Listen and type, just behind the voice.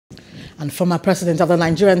And former President of the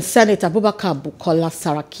Nigerian Senate, Abubakar Bukola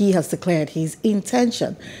Saraki, has declared his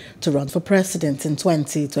intention to run for president in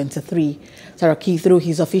 2023. Saraki, through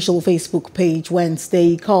his official Facebook page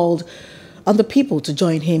Wednesday, called on the people to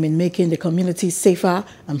join him in making the community safer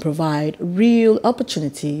and provide real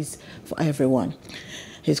opportunities for everyone.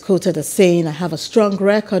 He's quoted as saying, "I have a strong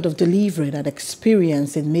record of delivering and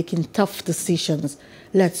experience in making tough decisions.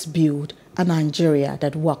 Let's build a Nigeria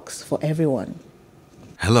that works for everyone."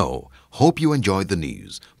 Hello, hope you enjoyed the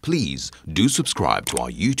news. Please do subscribe to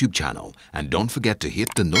our YouTube channel and don't forget to hit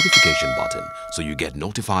the notification button so you get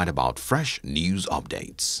notified about fresh news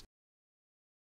updates.